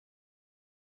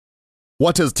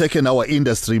What has taken our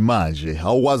industry manje?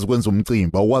 Awukwazi ukwenza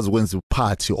umcimbi, awukwazi ukwenza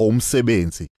party or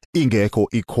umsebenzi ingekho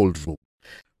i-cold room.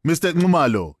 Mr.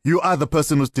 Nxumalo, you are the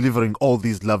person who's delivering all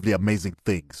these lovely, amazing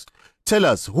things. Tell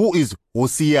us, who is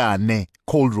Wosiyane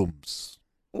Cold Rooms?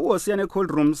 Wosiyane Cold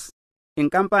Rooms,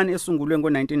 inkampani esungulwe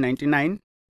ngo-1999,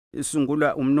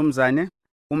 isungulwa umnumzane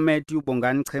uMatthew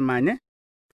Bongani Chemane,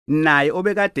 naye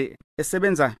obekade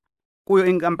esebenza kuyo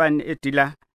inkampani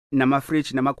edila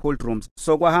nama-fridge nama-cold rooms.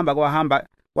 So kwahamba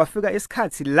wafika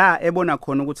isikhathi la ebona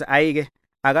khona ukuthi ayike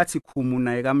akathi khumu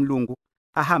naye kaMlungu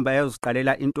ahamba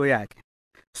ayoziqalela into yakhe.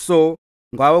 So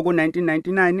ngawo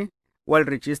ku-1999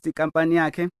 wal-register ikampani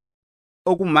yakhe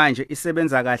okumanje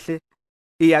isebenza kahle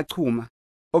iyachuma,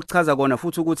 okuchaza kona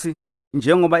futhi ukuthi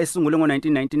njengoba isungulwe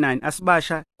ngo-1999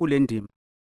 asibasha kule ndima,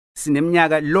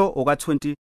 sineminyaka lo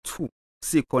oka-22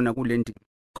 sikhona kule ndima.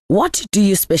 What do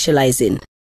you specialize in?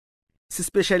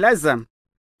 Sispecialize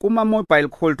kuma-mobile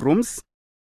cold rooms,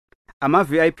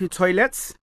 ama-VIP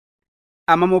toilets,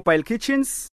 ama-mobile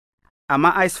kitchens,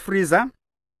 ama-ice freezer.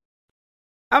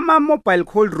 Ama-mobile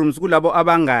cold rooms kulabo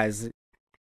abangazi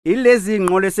ilezi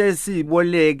inqolo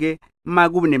esesiboleke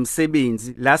makube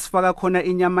nemsebenzi la sifaka khona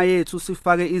inyama yethu,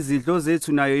 sifake izidlo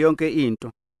zethu nayo yonke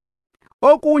into.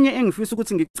 Okunye engifisa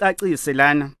ukuthi ngicacise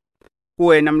lana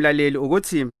kuwena mlaleli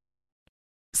ukuthi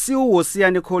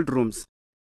siWosiyane Cold Rooms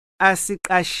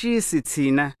asiqashisi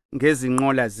thina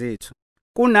ngezinqola zethu.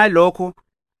 Kunalokho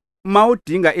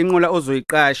mawudinga inqola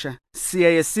ozoyiqasha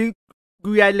siyaye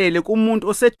sikuyalele kumuntu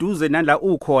oseduze nala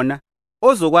ukhona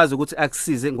ozokwazi ukuthi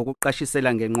akusize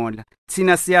ngokuqashisela ngenqola.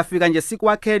 Thina siyafika nje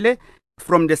sikwakhele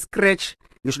from the scratch.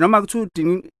 Ngisho noma kuthi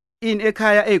udinga in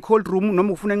ekhaya cold room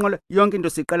noma ufuna inqola yonke into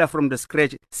siqala from the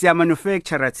scratch. Siya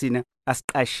manufacturer thina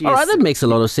asiqashisi. All right, that makes a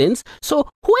lot of sense. So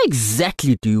who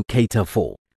exactly do you cater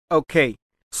for? Okay.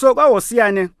 So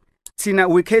kwaWosiyane thina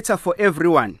we cater for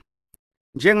everyone.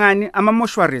 Njengani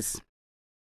ama-mortuaries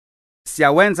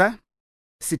siyawenza,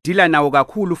 sidila nawo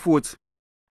kakhulu futhi.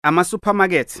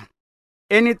 Ama-supermarket,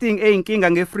 anything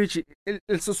eyinkinga ngefridge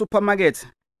supermarket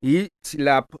yithi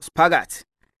lapho siphakathi.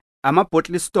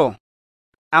 Ama-bottle store,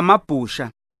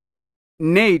 amabhusha,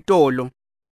 nezitolo.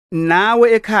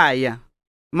 Nawe ekhaya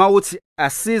mawuthi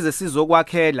asize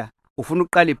sizokwakhela, ufuna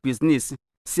uqala ibhizinisi,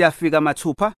 siyafika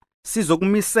mathupha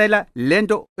sizokumisela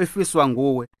lento efiswa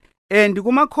nguwe. And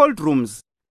kuma cold rooms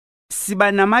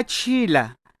siba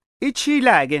namachiller.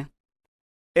 Ichiller ke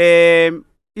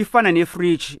ifana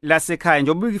ne-fridge lasekhaya.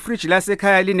 Njengoba i-fridge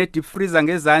lasekhaya line deep freezer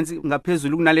ngezansi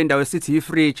ngaphezulu kunale ndawo esithi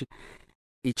i-fridge.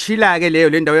 Ichiller ke leyo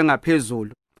le ndawo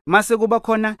engaphezulu. Mase kuba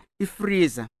khona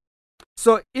i-freezer.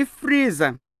 So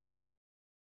i-freezer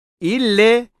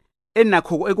ile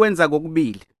enakho ekwenza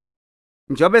kokubili.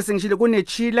 Njobe sengishilo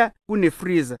kune-chiller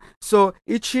kune-freezer. So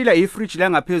i-chiller i-fridge la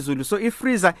ngaphezulu. So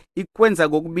i-freezer ikwenza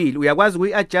kokubili. Uyakwazi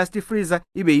ukuyi-adjust i-freezer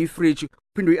ibe yi-fridge,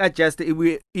 uphinde uyi-adjust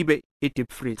ibe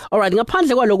i-deep freezer. All right,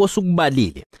 ngaphandle kwaloko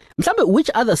sukubalile, mhlambe which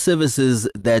other services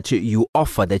that you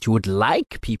offer that you would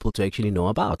like people to actually know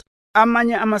about?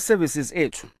 Amanye ama-services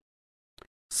ethu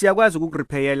siyakwazi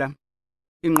ukukurepayela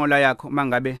inqola yakho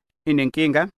mangabe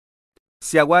inenkinga.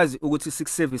 Siyakwazi ukuthi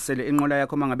sikuservisele inqola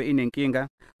yakho mangabe inenkinga.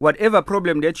 Whatever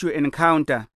problem that you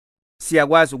encounter,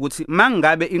 siyakwazi ukuthi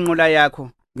mangabe inqola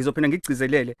yakho, ngizophinda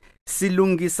ngigcizelele,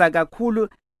 silungisa kakhulu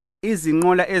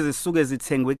izinqola ezisuke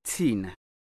zithengwe kuthina.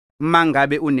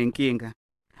 Mangabe unenkinga,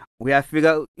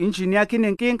 uyafika engine yakho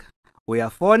inenkinga,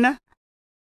 uyafona,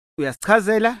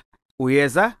 uyasichazela,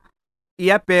 uyeza,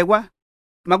 iyabhekwa.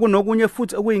 Makunokunye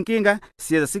futhi okuyinkinga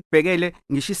siyeza sikubhekele,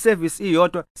 ngisho iservice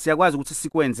iyodwa siyakwazi ukuthi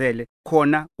sikwenzele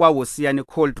khona kwaWosiyane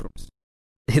Cold Rooms.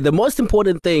 The most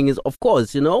important thing is, of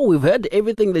course, we've heard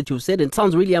everything that you've said. It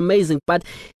sounds really amazing, but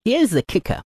here's the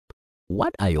kicker.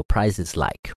 What are your prices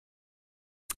like?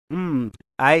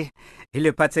 Ay,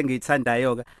 ile part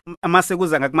engiyithandayo ke. Amase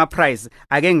kuza ngakuma price,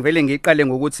 ake ngivele ngiqale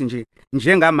ngokuthi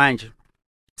njengamanje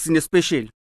sine special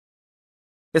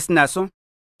esinaso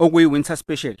okuyi winter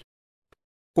special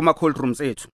kuma cold rooms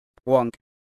ethu wonke.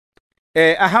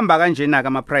 Ahamba kanjena ka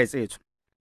ama price ethu.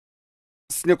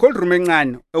 Sine cold room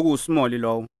encane okusmall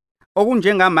lowo.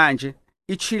 Okunjengamanje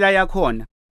ichiller yakhona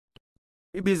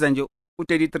ibiza nje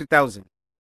u33,000.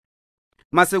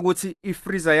 Mase kuthi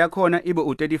ifreezer yakhona ibe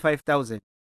u35,000.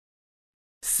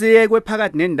 Siye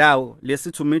kwephakathi nendawo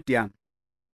lesithi medium.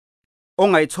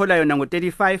 Ongayithola yona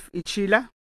ngo35 ichiller,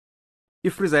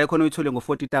 ifreezer yakhona uyithole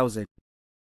ngo40,000.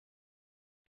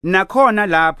 Nakhona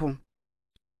lapho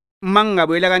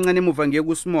mangabuyela kancane emuva ngiye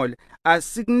ku small,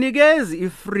 asikunikezi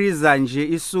ifreezer nje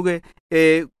isuke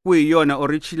kuyiyona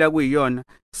or ichiller kuyiyona,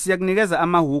 siyakunikeza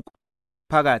amahook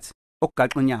phakathi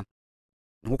okugaxa inyama.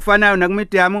 Ukufanayo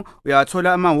nakumedium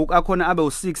uyathola amahuku akhona abe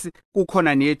u6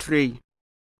 kukhona ne-tray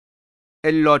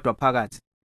elilodwa phakathi.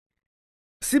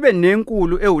 Sibe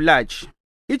nenkulu ewularge.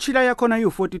 Ichiller yakhona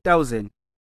u40,000.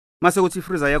 Mase kuthi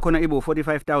ifreezer yakhona ibe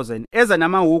u45,000 eza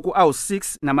namahuku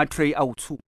awu6 nama-tray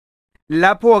awu2.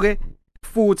 Lapho ke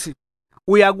futhi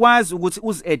uyakwazi ukuthi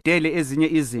uzedele ezinye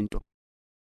izinto.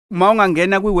 Uma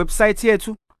ungangena kwiwebsite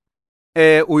yethu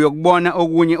uyokubona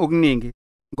okunye okuningi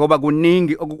ngoba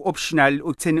kuningi oku-optional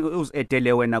ukutheni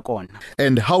uzedele wena kona.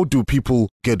 And how do people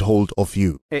get hold of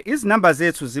you? Izinamba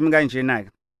zethu zimi kanjena ke.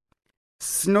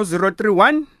 Sino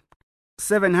 031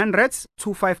 700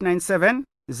 2597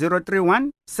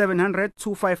 031 700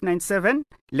 2597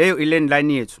 leyo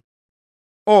ilandline yethu.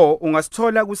 O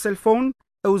ungasithola ku cellphone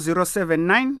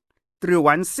u079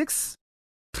 316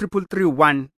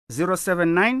 331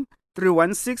 079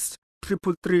 316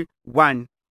 331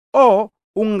 o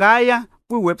ungaya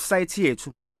kwiwebsite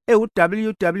yethu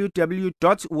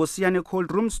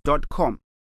www.wosiyanecoldrooms.com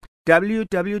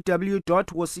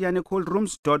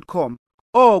www.wosiyanecoldrooms.com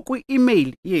o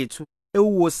kwi-email yethu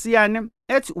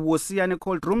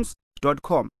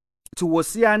wosiyane@wosiyanecoldrooms.com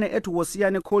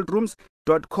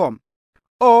wosiyane@wosiyanecoldrooms.com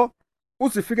o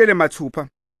uzifikele mathupha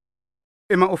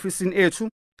ema-ofisini ethu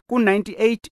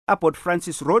ku98 Abbot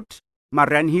Francis Road,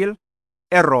 Mariannhill,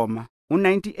 eRoma.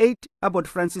 U98 Abbot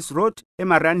Francis Road,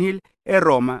 eMariannhill,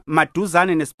 eRoma,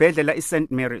 maduzane nesibhedlela iSt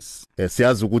Mary's.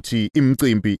 Siyazi ukuthi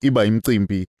imicimbi iba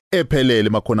imicimbi ephelele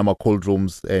makhona ama-cold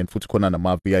rooms and futhi khona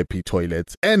nama-VIP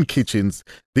toilets and kitchens.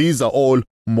 These are all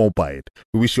mobile.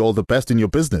 We wish you all the best in your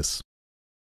business.